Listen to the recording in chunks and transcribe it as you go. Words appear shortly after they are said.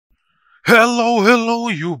Hello, hello,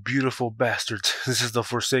 you beautiful bastards. This is the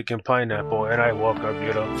Forsaken Pineapple, and I welcome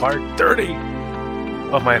you to part 30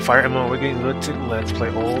 of my Fire Emblem Awakening Lunatic Let's Play.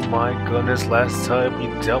 Oh my goodness, last time we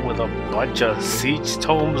dealt with a bunch of siege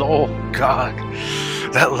tomes. Oh god,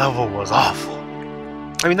 that level was awful.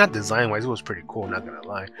 I mean, not design-wise, it was pretty cool, not gonna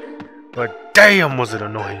lie. But damn, was it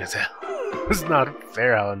annoying as hell. It's not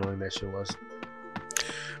fair how annoying that shit was.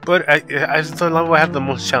 But I the level I had the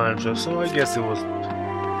most challenges, so I guess it was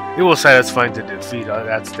satisfying to defeat,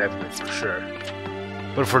 that's definitely for sure.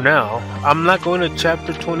 But for now, I'm not going to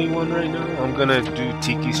chapter 21 right now. I'm gonna do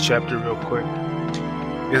Tiki's chapter real quick.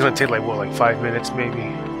 It's gonna take like, what, like 5 minutes maybe?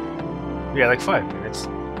 Yeah, like 5 minutes.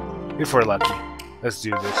 If we're lucky. Let's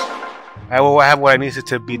do this. I have what I needed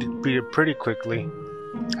to beat it pretty quickly.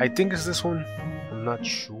 I think it's this one. I'm not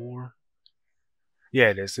sure. Yeah,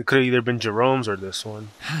 it is. It could have either been Jerome's or this one.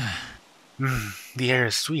 The air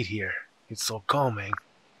is sweet here. It's so calming.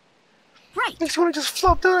 Right. Makes you want to just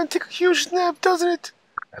flop down and take a huge nap, doesn't it?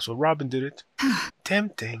 That's what Robin did it.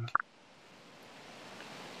 Tempting.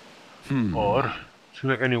 Or, seems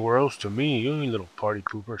like anywhere else to me, you little party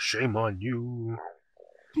pooper. Shame on you.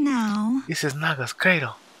 No. This is Naga's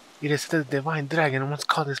cradle. It is the divine dragon once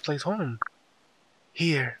called this place home.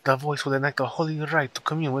 Here, the voice will enact a holy rite to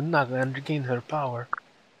commune with Naga and regain her power.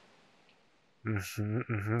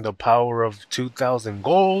 The power of 2,000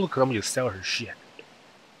 gold, because I'm going to sell her shit.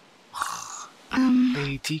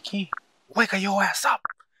 Lady Tiki, wake your ass up!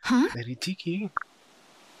 Huh? Lady Tiki.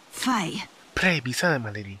 Faye. Pray be silent,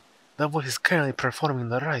 my lady. The voice is currently performing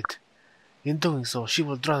the rite. In doing so, she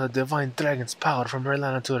will draw the divine dragon's power from her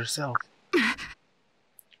land to herself.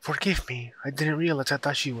 Forgive me, I didn't realize I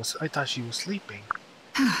thought she was sleeping.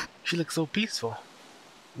 She looks so peaceful.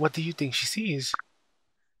 What do you think she sees?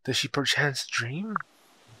 Does she perchance dream?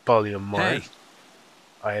 Polyamorph. Hey.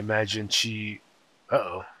 I imagine she...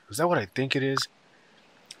 Uh-oh. Is that what I think it is?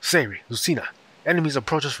 Sari, Lucina, enemies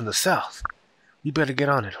approach us from the south. You better get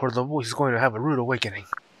on it, or the voice is going to have a rude awakening.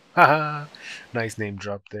 Haha. Nice name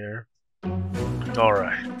drop there.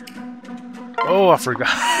 Alright. Oh, I forgot.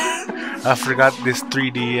 I forgot this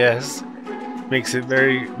 3DS makes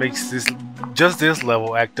this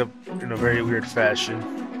level act up in a very weird fashion.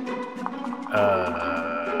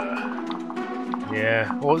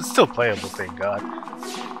 Yeah. Well, it's still playable, thank God.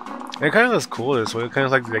 And it kind of looks cool this way. It kind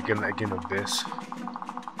of like an abyss.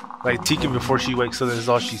 Like Tiki before she wakes up, this is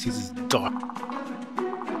all she sees is dark.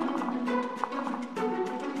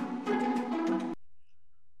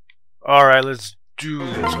 Alright, let's do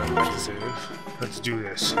this. I'm about to save. Let's do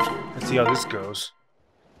this. Let's see how this goes.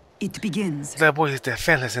 It begins. That boy is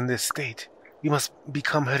defenseless in this state. We must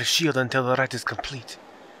become her shield until the rite is complete.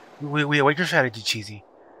 We await your strategy, Cheesy.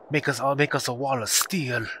 Make us a wall of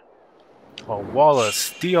steel. A wall of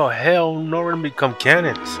steel? Hell no, we're gonna become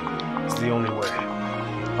cannons. It's the only way.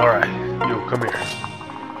 Alright, you, come here.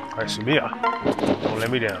 Alright, Sumiya. Don't let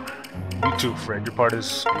me down. You too, friend. You're part of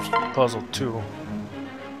this puzzle too.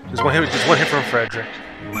 Just one hit from Frederick.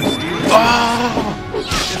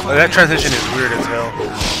 Oh! That transition is weird as hell.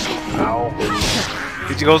 Ow.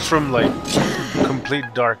 It goes from like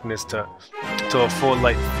complete darkness to a full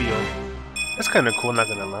light field. That's kinda cool, not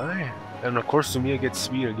gonna lie. And of course Sumiya gets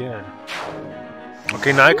speed again.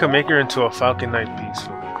 Okay, now I can make her into a Falcon Knight piece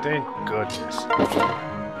for me. Thank goodness.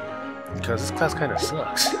 Because this class kinda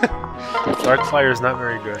sucks. Dark Flyer is not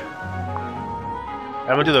very good.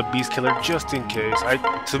 I'm gonna do the Beast Killer just in case.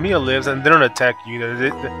 Sumiya lives and they don't attack you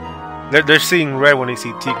either. They're seeing red when they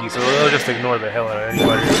see Tiki, so they'll just ignore the hell out of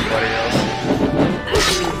anybody else.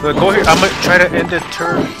 But go here, I'm gonna try to end the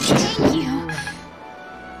turn.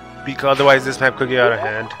 Because otherwise this map could get out of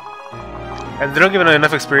hand. And they don't give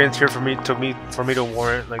enough experience here for me to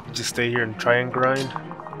warrant like just stay here and try and grind.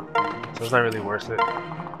 So it's not really worth it.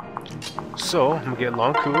 So I'm gonna get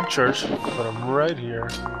Long Ku in church, but I'm right here.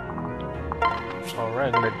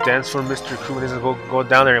 Alright, I'm gonna dance for Mr. Ku and he's gonna go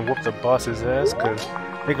down there and whoop the boss's ass, cause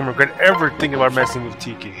make him regret ever thinking about messing with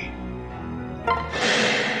Tiki.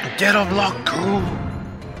 Get up, Long Ku!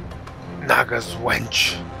 Naga's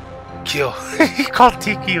wench. Kill. He called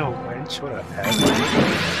Tiki a wench. What a ass.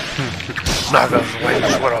 Naga's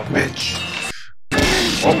wench. What a bitch.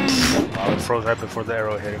 Oh, it froze right before the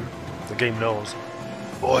arrow hit him. The game knows.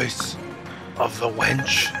 Voice of the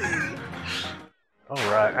wench.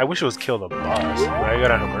 Alright, I wish it was kill the boss. I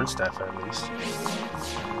got an Hammer Staff at least.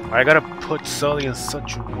 I gotta put Sully in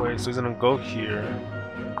such a way so he's gonna go here.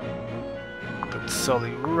 Put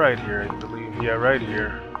Sully right here, I believe. Yeah, right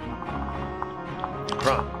here.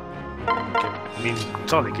 Come. I mean,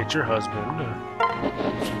 Sully, get your husband.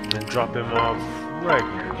 And drop him off right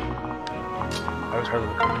here. I was hard to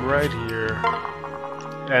come right here.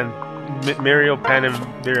 And Mario, Pan, and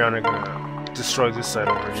Virion are gonna destroy this side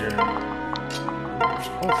over here.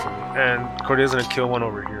 Hopefully. And Cordelia's gonna kill one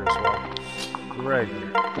over here as well. Right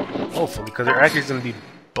here. Hopefully, because their accuracy's gonna be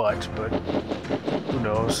butt, but who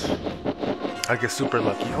knows? I get super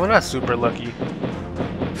lucky. Well, not super lucky,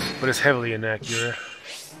 but it's heavily inaccurate.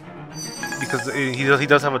 Because he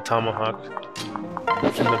does have a tomahawk.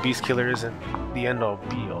 And the beast killer isn't the end all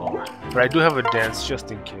be all. But I do have a dance just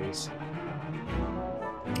in case.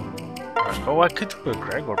 Oh, I could do a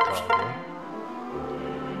Gregor probably.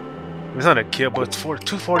 It's not a kill, but it's for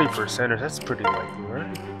 240%. That's pretty likely,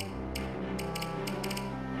 right?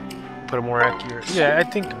 Put a more accurate. Yeah, I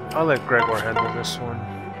think I'll let Gregor handle this one.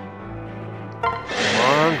 Come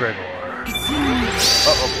on, Gregor.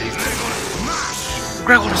 Oh, okay, he's dead.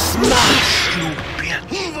 Gregor, smash, you bitch!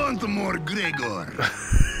 Who want more Gregor?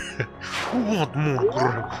 Who want more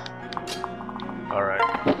Gregor? Alright.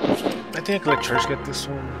 I think I can let Church get this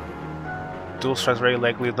one. Dual strike's very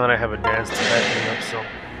likely. If not, I have a dance to back me up, so.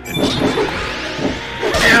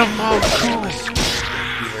 Get him out, cool! Thank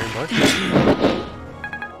you very much.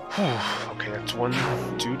 Whew. Okay, that's 1,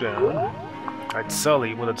 2 down. Alright,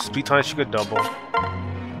 Sully, with a speed time, she could double.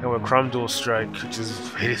 And with Crom Dual Strike, which is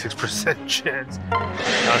 86% chance. I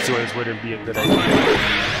don't see why this wouldn't be a good idea.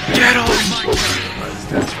 Get him!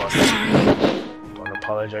 That's fine. Don't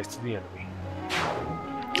apologize to the enemy.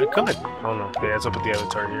 I could. Oh no, yeah, let's open the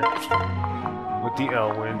Avatar here. With the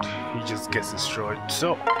Elwind, he just gets destroyed.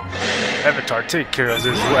 So, Avatar, take care of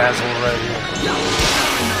this asshole right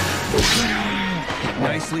here.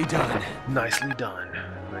 Nicely done. Nicely done.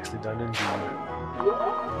 Nicely done indeed.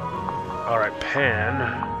 Alright, Pan.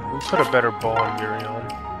 We put a better ball on Virion.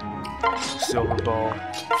 Silver ball.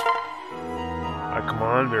 Alright, come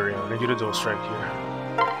on, Virion. They get a dual strike here.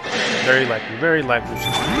 Very likely, very likely.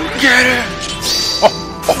 Get it!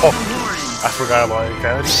 Oh, I forgot about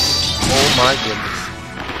lethality. Oh my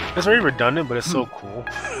goodness. It's very redundant, but it's so cool.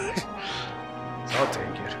 So I'll take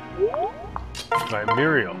it. Alright,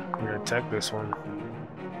 Muriel. We're gonna attack this one.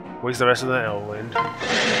 Waste the rest of the Elwind.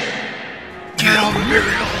 Get on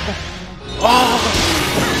Muriel! Oh!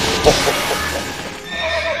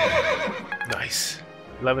 Nice.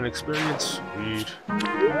 11 experience. Sweet.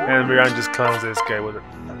 And Miriam just clowns this guy with it.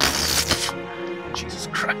 Jesus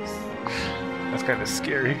Christ. That's kind of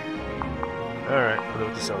scary. Alright, I'll do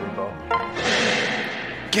with the silver ball.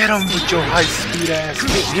 Get him with your high speed ass.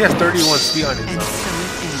 He has 31 speed on his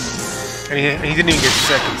own. And he didn't even get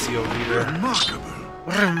second seal either.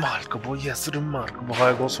 Remarkable, yes, remarkable. How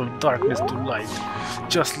it goes from darkness to light.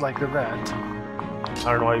 Just like that. I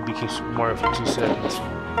don't know why he became Super Mario for 2 seconds.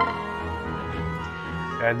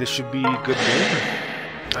 And this should be a good game.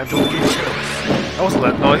 I believe so. That was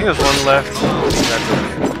left. No, I think there's one left.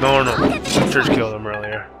 No. Church killed him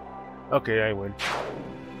earlier. Okay, I win.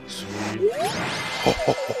 Sweet.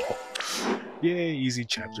 Yay, easy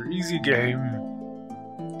chapter, easy game.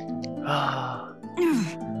 Ah.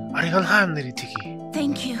 Are you on time, Lady Tiki?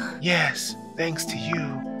 Thank you. Yes, thanks to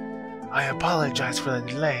you. I apologize for the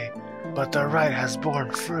delay, but the rite has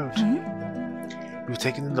borne fruit. You've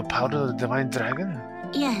taken in the powder of the Divine Dragon?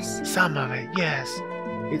 Yes. Some of it, yes.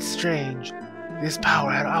 It's strange. This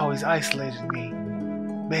power had always isolated me.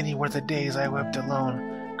 Many were the days I wept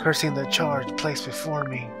alone, cursing the charge placed before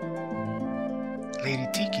me. Lady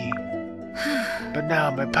Tiki. But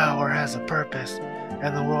now my power has a purpose,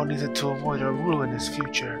 and the world needs it to avoid a ruinous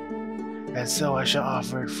future. And so I shall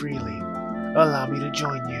offer it freely. Allow me to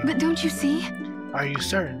join you. But don't you see? Are you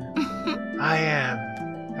certain? I am.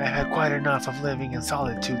 I've had quite enough of living in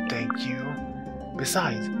solitude, thank you.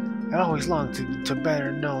 Besides, I always longed to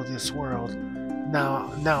better know this world.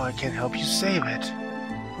 Now I can help you save it.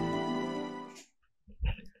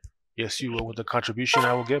 Yes, you will, with the contribution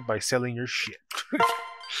I will get by selling your shit.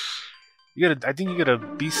 I think you get a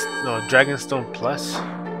Dragonstone Plus,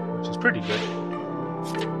 which is pretty good.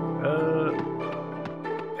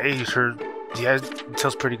 Hey, yeah, it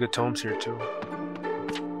tells pretty good tomes here too.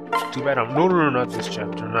 Too bad no, not this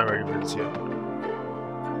chapter. I'm not ready for this yet.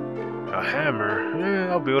 A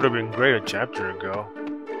hammer. It would have been great a chapter ago.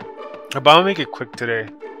 But I'll make it quick today.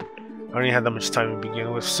 I only had that much time to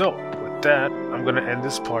begin with. So, with that, I'm gonna end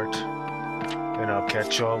this part. And I'll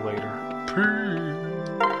catch y'all later. Peace.